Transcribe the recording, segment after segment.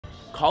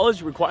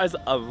college requires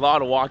a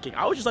lot of walking.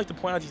 I would just like to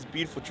point out these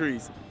beautiful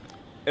trees.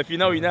 If you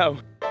know, you know.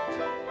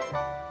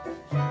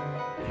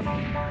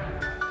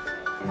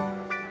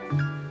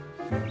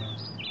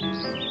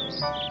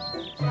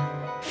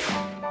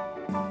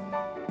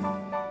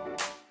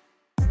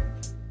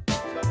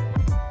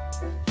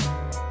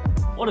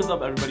 What is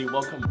up, everybody?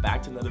 Welcome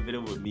back to another video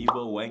with me,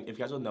 Will Wang. If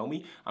you guys don't know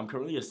me, I'm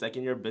currently a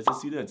second-year business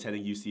student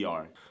attending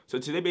UCR. So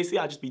today, basically,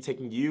 I'll just be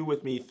taking you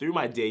with me through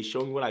my day,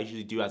 showing you what I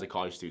usually do as a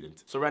college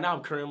student. So right now,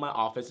 I'm currently in my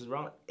office. It's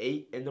around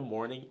 8 in the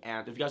morning,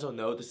 and if you guys don't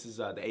know, this is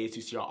the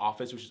ASUCR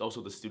office, which is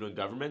also the student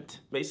government.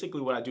 Basically,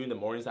 what I do in the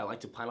mornings, I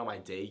like to plan out my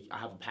day. I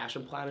have a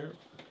passion planner.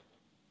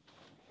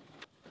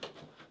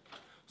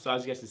 So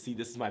as you guys can see,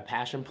 this is my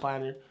passion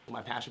planner.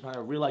 I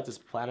really like this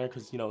planner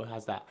because, you know, it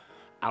has that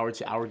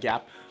hour-to-hour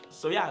gap.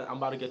 So yeah, I'm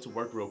about to get to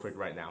work real quick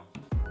right now.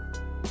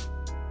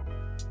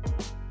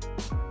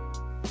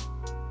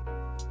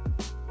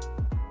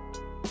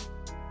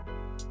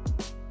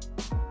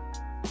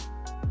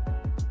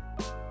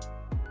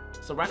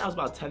 So right now it's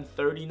about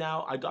 10:30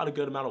 now. I got a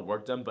good amount of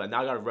work done, but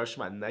now I gotta rush to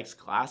my next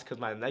class because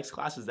my next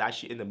class is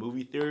actually in the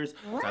movie theaters.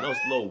 So I know it's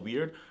a little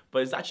weird,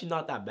 but it's actually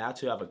not that bad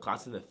to have a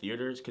class in the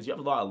theaters because you have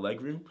a lot of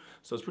leg room,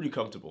 so it's pretty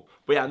comfortable.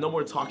 But yeah, no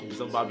more talking because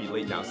I'm about to be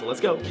late now, so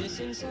let's go.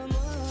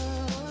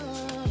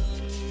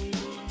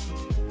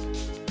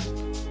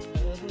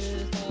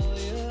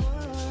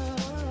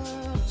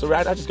 So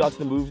right now I just got to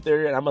the movie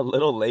theater and I'm a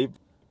little late.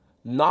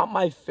 Not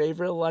my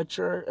favorite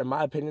lecture. In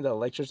my opinion, the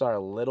lectures are a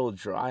little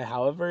dry.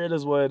 However, it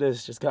is what it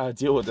is. Just gotta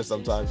deal with it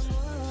sometimes.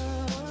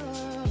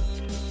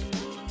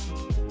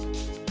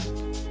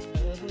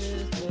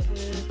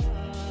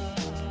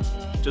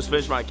 Just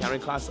finished my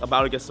accounting class.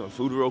 About to get some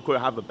food real quick.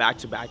 I have a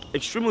back-to-back.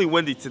 Extremely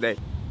windy today.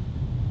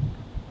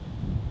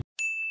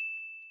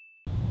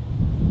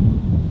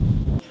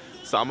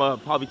 So I'm gonna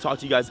probably talk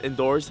to you guys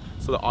indoors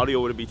so the audio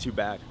wouldn't be too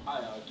bad.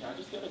 Hi, can I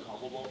just get a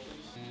combo bowl,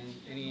 please?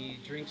 Any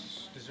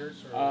drinks,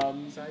 desserts, or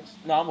sides?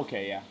 No, I'm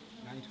okay, yeah.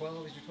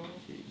 912 is your total?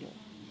 Here you go.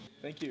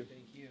 Thank you.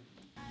 Thank you.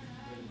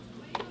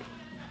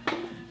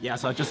 Yeah,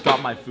 so I just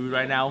got my food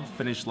right now.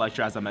 Finished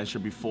lecture as I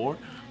mentioned before.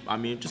 I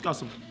mean, just got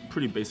some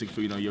pretty basic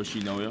food, you know,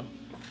 Yoshinoya,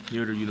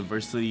 near the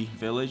University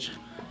Village.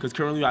 Because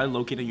currently I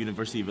locate in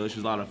University Village,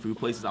 there's a lot of food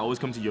places. I always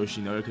come to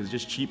Yoshinoya because it's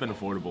just cheap and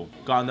affordable.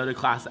 Got another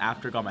class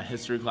after, got my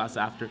history class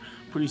after.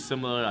 Pretty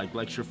similar like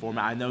lecture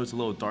format. I know it's a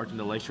little dark in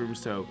the lecture room,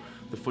 so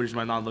the footage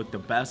might not look the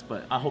best,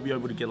 but I hope you're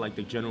able to get like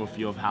the general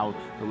feel of how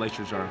the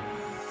lectures are.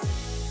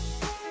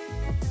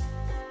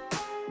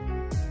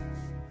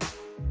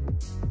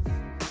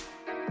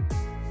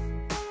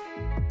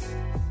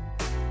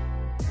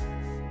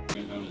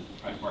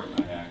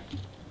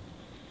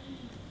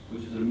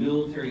 Which is a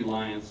military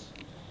alliance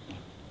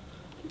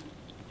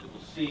that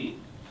will see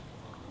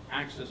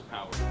Axis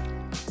power.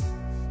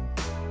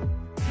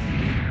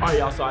 Alright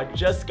y'all, so I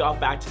just got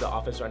back to the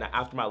office right now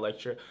after my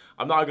lecture.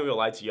 I'm not gonna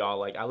lie to y'all,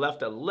 like I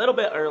left a little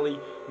bit early,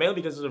 mainly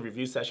because it's a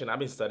review session. I've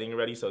been studying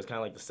already, so it's kind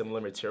of like the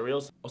similar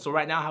materials. So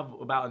right now I have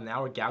about an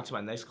hour gap to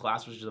my next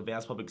class, which is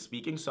advanced public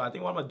speaking. So I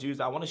think what I'm gonna do is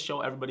I wanna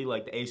show everybody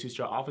like the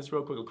ASUCR office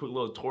real quick, a quick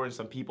little tour and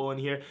some people in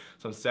here,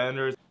 some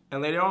senators.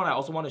 And later on, I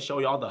also want to show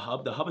y'all the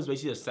hub. The hub is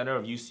basically the center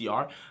of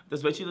UCR.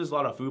 There's a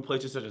lot of food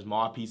places such as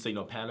Ma Pizza, you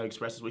know, Panda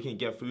Expresses, where we can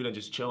get food and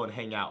just chill and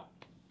hang out.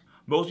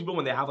 Most people,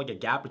 when they have like a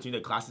gap between their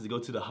classes, they go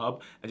to the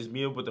hub and just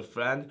meet up with a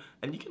friend,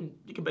 and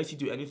you can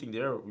basically do anything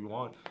there you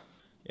want.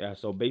 Yeah,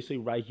 so basically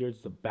right here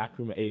is the back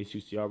room of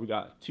ASUCR. We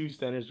got two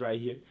senators right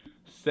here,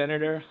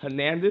 Senator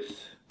Hernandez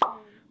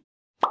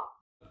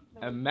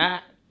and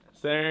Matt,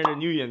 Senator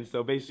Nguyen.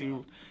 So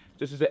basically,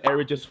 this is an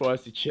area just for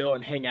us to chill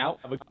and hang out.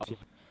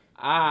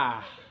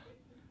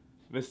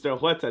 Mr.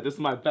 Huerta, this is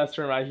my best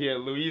friend right here,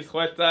 Luis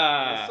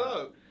Huerta. What's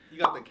up? You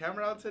got the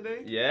camera out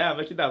today? Yeah, I'm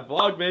making that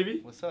vlog, baby.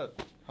 What's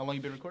up? How long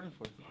you been recording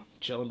for?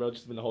 Chilling, bro.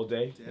 Just been the whole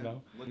day, Damn. you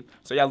know.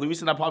 So yeah, Luis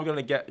and I'm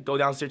probably gonna go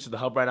downstairs to the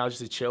hub right now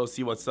just to chill,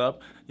 see what's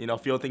up, you know,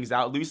 feel things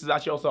out. Luis is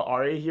actually also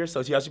RA here,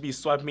 so he has to be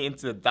swiping me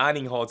into the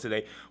dining hall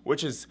today,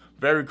 which is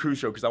very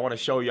crucial because I want to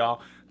show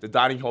y'all the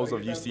dining halls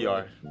of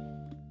UCR.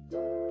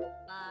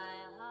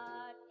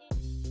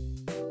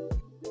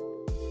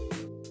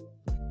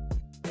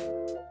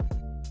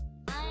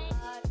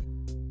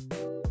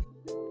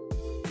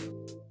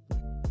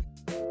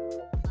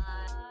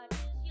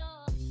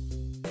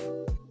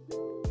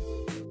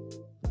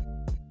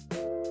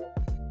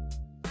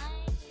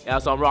 Yeah,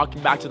 so I'm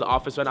rocking back to the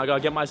office right now. I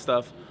gotta get my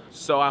stuff.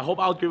 So I hope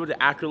I'll be able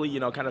to accurately, you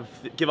know, kind of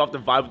give off the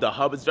vibe of the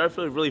hub. It's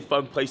definitely a really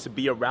fun place to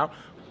be around.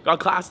 Got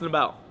class in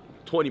about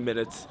 20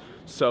 minutes,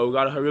 so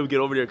gotta hurry up and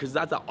get over there because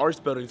that's the arts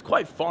building. It's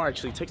quite far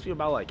actually. It takes me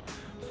about like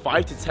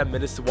 5 to 10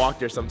 minutes to walk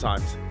there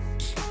sometimes.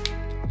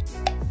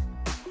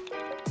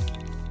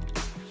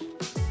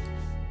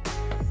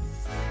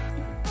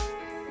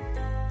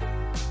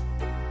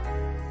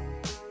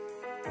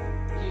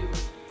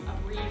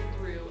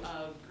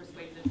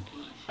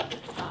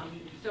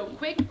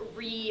 Quick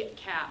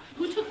recap.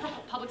 Who took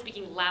public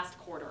speaking last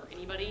quarter?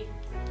 Anybody?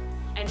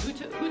 And who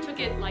took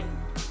it like?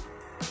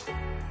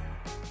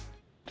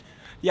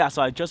 Yeah,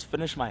 so I just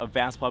finished my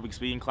advanced public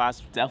speaking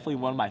class. Definitely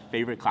one of my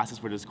favorite classes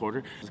for this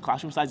quarter. The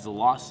classroom size is a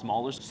lot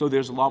smaller, so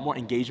there's a lot more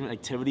engagement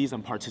activities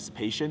and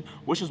participation,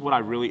 which is what I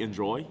really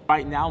enjoy.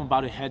 Right now, I'm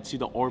about to head to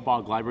the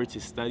Orbog Library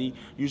to study.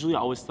 Usually I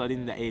always study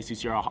in the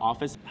ASUCR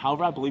office.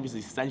 However, I believe it's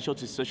essential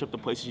to switch up the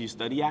places you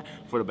study at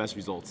for the best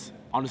results.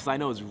 On a side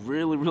note, it's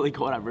really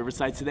cold at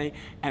Riverside today,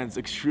 and it's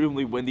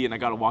extremely windy, and I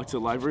gotta walk to the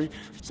library.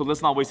 So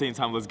let's not waste any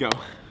time, let's go.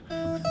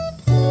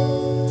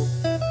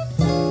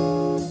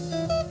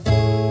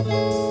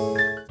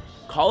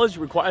 College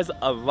requires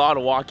a lot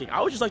of walking.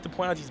 I would just like to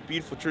point out these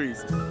beautiful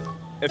trees.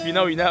 If you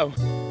know, you know.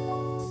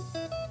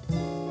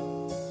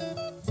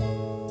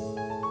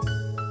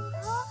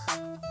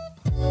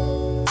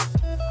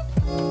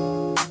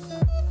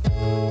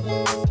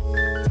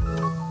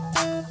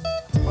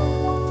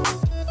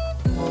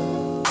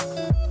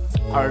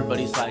 Alright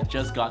everybody, so I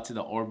just got to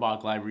the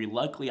Orbog Library.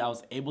 Luckily, I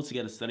was able to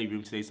get a study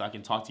room today so I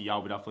can talk to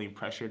y'all without feeling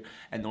pressured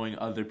and knowing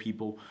other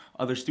people,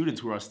 other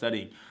students who are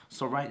studying.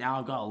 So right now,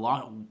 I've got a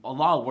lot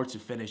of work to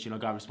finish. You know,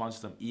 got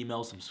responses to some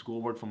emails, some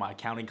schoolwork from my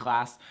accounting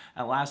class.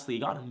 And lastly,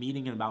 got a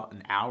meeting in about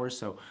an hour,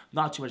 so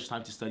not too much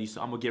time to study,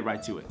 so I'm gonna get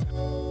right to it.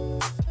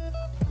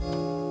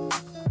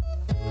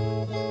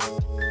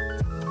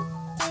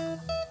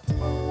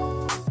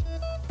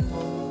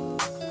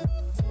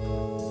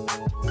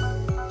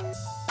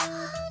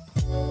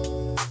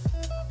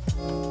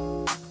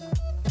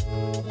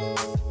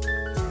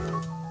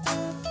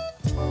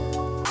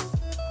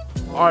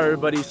 Alright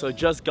everybody, so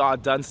just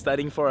got done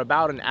studying for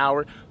about an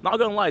hour. Not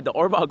gonna lie, the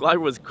Orbog Library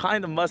was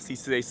kind of musty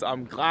today, so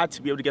I'm glad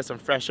to be able to get some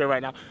fresh air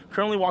right now.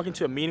 Currently walking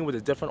to a meeting with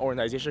a different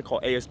organization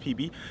called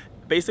ASPB.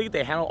 Basically,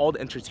 they handle all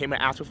the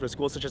entertainment aspects for the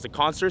school, such as the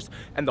concerts,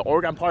 and the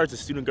organ part is a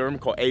student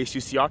government called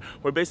ASUCR,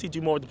 where basically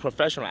do more of the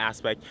professional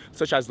aspect,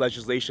 such as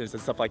legislations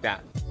and stuff like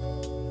that.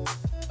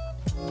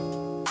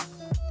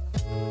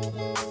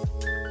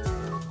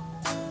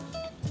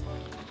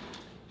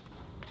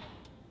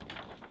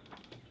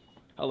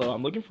 Hello,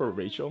 I'm looking for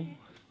Rachel.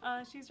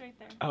 She's right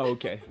there. Oh,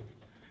 okay.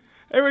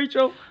 Hey,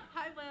 Rachel.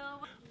 Hi,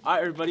 Will. All right,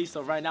 everybody.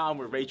 So right now I'm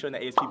with Rachel in the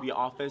ASPB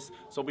office.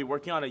 So we'll be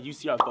working on a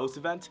UCR Votes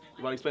event.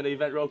 You want to explain the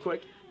event real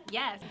quick?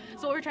 Yes.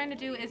 So what we're trying to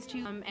do is to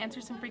answer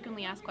some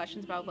frequently asked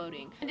questions about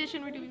voting. In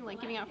addition, we're doing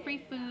like giving out free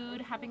food,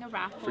 having a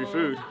raffle. Free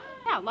food.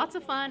 Yeah, lots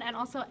of fun, and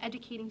also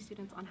educating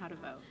students on how to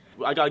vote.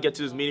 I gotta get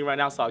to this meeting right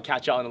now, so I'll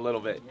catch y'all in a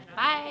little bit.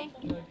 Bye.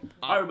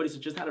 All right, everybody. So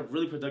just had a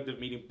really productive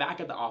meeting back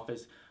at the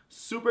office.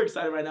 Super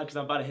excited right now because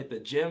I'm about to hit the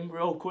gym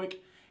real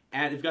quick.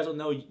 And if you guys don't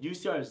know,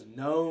 UCR is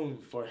known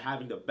for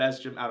having the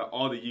best gym out of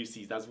all the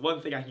UCs. That's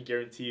one thing I can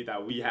guarantee you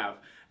that we have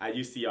at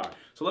UCR.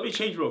 So let me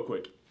change real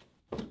quick.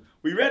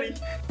 We ready?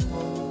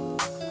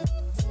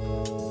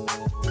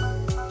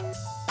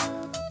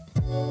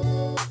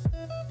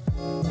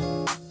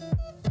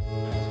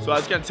 So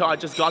as you can tell, I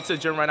just got to the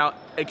gym right now.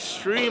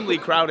 Extremely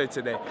crowded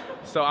today.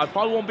 So I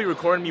probably won't be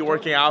recording me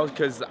working out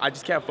because I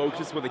just can't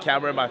focus with the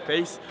camera in my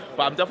face.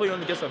 But I'm definitely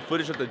going to get some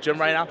footage of the gym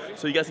right now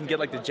so you guys can get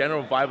like the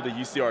general vibe of the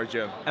UCR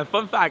gym. And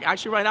fun fact,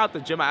 actually right now at the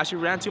gym, I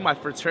actually ran to my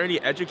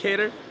fraternity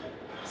educator.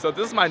 So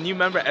this is my new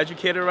member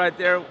educator right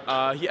there.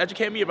 He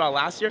educated me about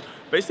last year.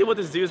 Basically what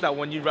this do is that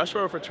when you rush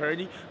for a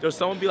fraternity, there's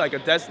someone be like a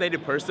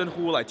designated person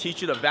who will like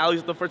teach you the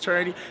values of the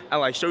fraternity and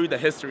like show you the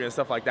history and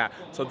stuff like that.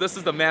 So this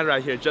is the man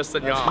right here,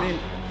 Justin Young.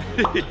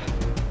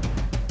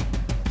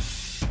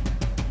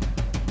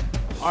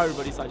 Alright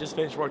everybody, so I just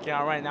finished working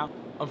out right now.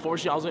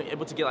 Unfortunately, I wasn't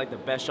able to get like the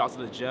best shots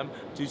of the gym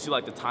due to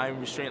like the time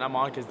restraint I'm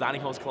on because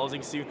dining hall is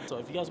closing soon. So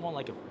if you guys want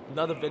like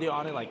another video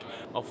on it, like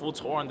a full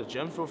tour on the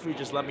gym, feel free to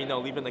just let me know.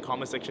 Leave it in the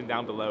comment section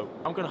down below.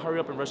 I'm gonna hurry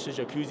up and rush to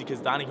the jacuzzi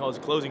because dining hall is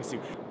closing soon.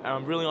 And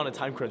I'm really on a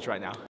time crunch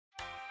right now.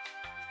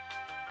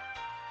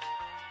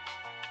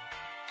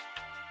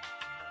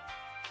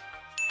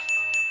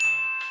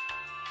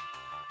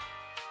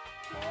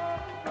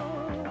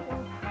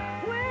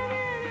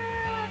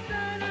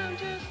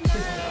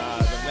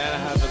 The man I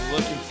have been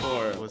looking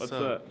for. What's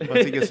up? About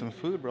to get some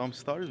food, bro. I'm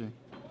starving.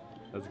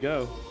 Let's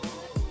go.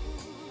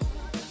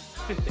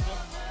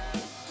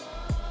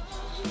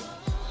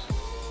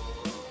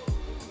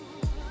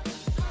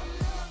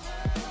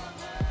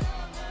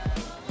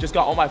 Just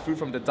got all my food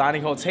from the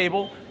dining hall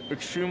table.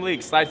 Extremely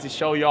excited to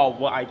show y'all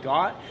what I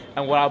got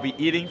and what I'll be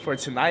eating for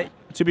tonight.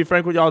 To be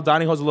frank with y'all,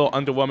 dining hall's a little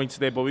underwhelming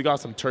today, but we got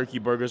some turkey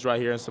burgers right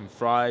here and some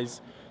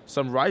fries,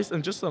 some rice,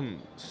 and just some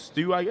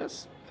stew, I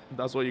guess.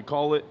 That's what you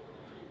call it.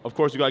 Of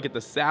course, you gotta get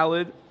the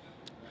salad,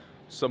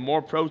 some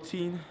more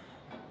protein.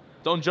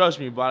 Don't judge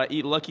me, but I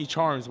eat Lucky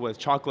Charms with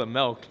chocolate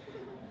milk.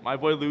 My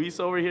boy Luis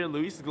over here,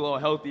 Luis is a little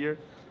healthier.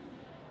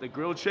 The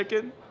grilled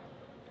chicken,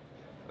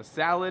 a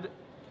salad,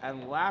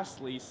 and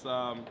lastly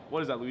some,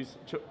 what is that, Luis?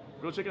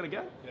 Grilled chicken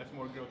again? Yeah, some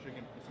more grilled chicken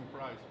and some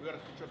fries. We gotta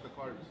switch up the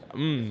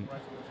carbs.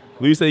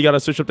 Luis said you gotta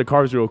switch up the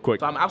carbs real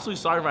quick. So I'm absolutely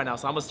starving right now,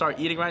 so I'm gonna start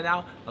eating right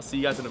now. I'll see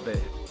you guys in a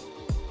bit.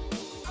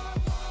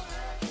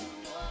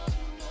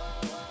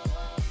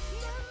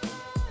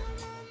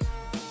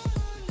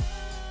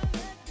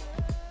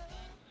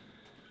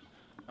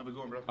 Have a good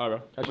one, bro. All right,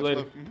 bro. Catch you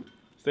later. Much love.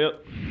 Stay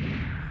up.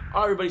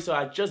 Alright everybody, so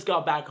I just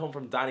got back home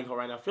from dining hall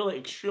right now, feeling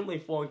extremely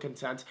full and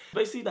content.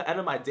 Basically the end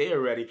of my day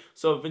already.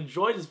 So if you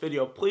enjoyed this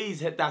video,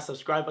 please hit that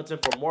subscribe button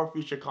for more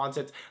future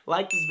content.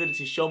 Like this video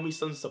to show me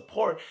some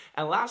support.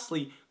 And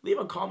lastly, leave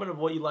a comment of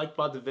what you liked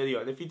about the video.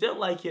 And if you didn't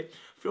like it,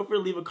 feel free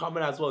to leave a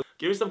comment as well.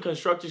 Give me some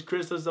constructive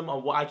criticism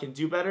on what I can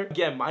do better.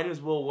 Again, my name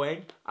is Will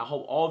Wang. I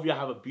hope all of you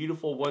have a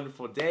beautiful,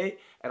 wonderful day.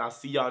 And I'll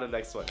see y'all in the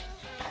next one.